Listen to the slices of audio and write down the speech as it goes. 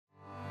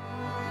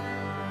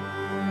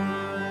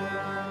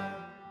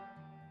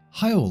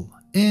Hi all,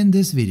 in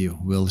this video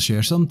we'll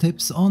share some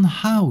tips on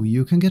how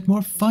you can get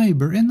more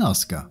fiber in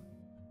ASKA.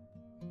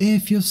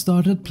 If you've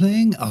started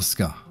playing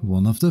ASKA,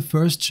 one of the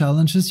first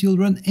challenges you'll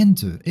run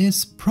into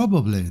is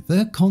probably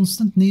the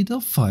constant need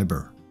of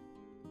fiber.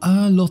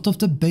 A lot of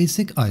the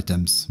basic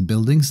items,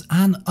 buildings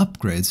and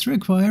upgrades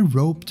require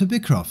rope to be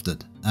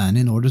crafted, and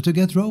in order to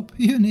get rope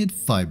you need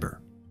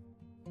fiber.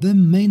 The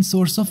main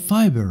source of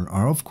fiber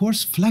are of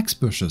course flax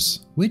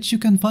bushes, which you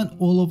can find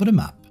all over the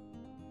map.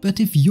 But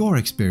if your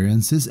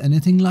experience is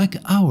anything like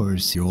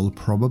ours, you'll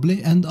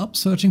probably end up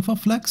searching for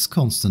flax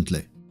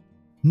constantly.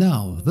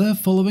 Now, the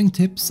following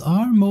tips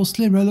are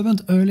mostly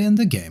relevant early in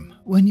the game,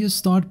 when you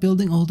start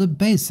building all the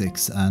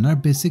basics and are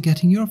busy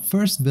getting your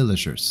first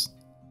villagers.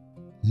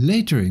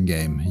 Later in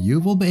game,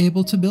 you will be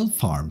able to build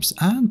farms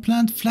and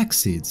plant flax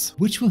seeds,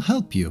 which will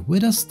help you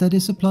with a steady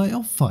supply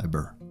of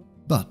fiber.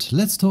 But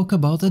let's talk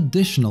about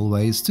additional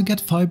ways to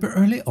get fiber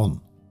early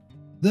on.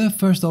 The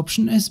first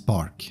option is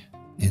bark.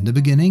 In the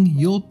beginning,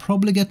 you'll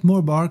probably get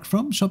more bark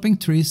from chopping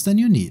trees than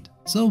you need,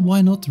 so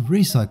why not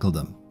recycle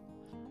them?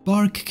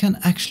 Bark can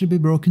actually be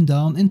broken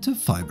down into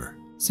fiber.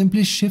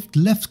 Simply shift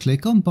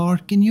left-click on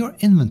bark in your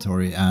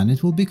inventory and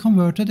it will be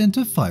converted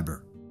into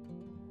fiber.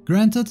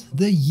 Granted,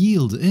 the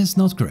yield is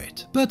not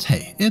great, but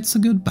hey, it's a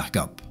good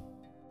backup.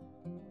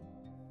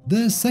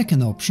 The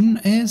second option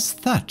is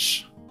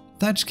thatch.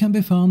 Thatch can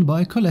be found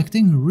by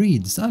collecting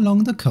reeds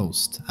along the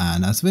coast,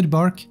 and as with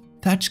bark,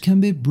 thatch can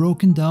be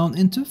broken down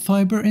into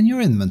fiber in your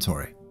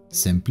inventory.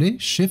 Simply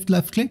shift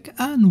left-click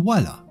and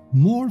voila,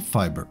 more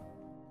fiber.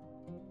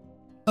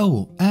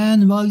 Oh,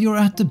 and while you're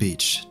at the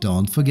beach,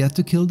 don't forget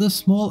to kill the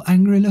small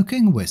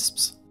angry-looking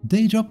wisps.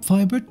 They drop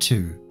fiber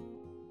too.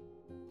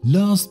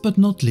 Last but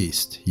not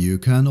least, you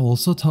can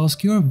also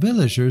task your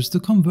villagers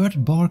to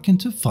convert bark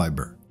into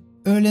fiber.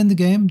 Early in the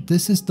game,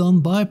 this is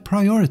done by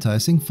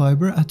prioritizing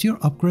fiber at your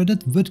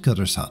upgraded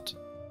woodcutter's hut.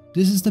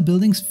 This is the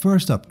building's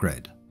first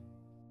upgrade.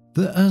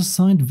 The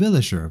assigned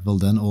villager will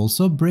then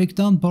also break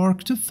down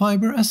bark to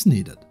fiber as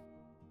needed.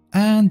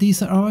 And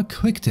these are our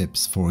quick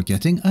tips for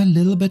getting a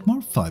little bit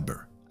more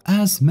fiber.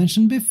 As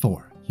mentioned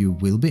before, you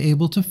will be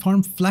able to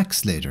farm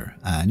flax later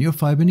and your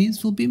fiber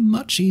needs will be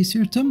much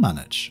easier to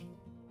manage.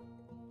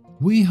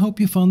 We hope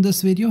you found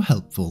this video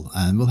helpful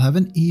and will have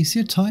an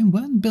easier time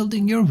when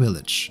building your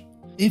village.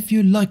 If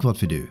you like what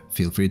we do,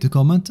 feel free to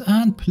comment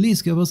and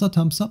please give us a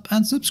thumbs up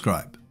and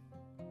subscribe.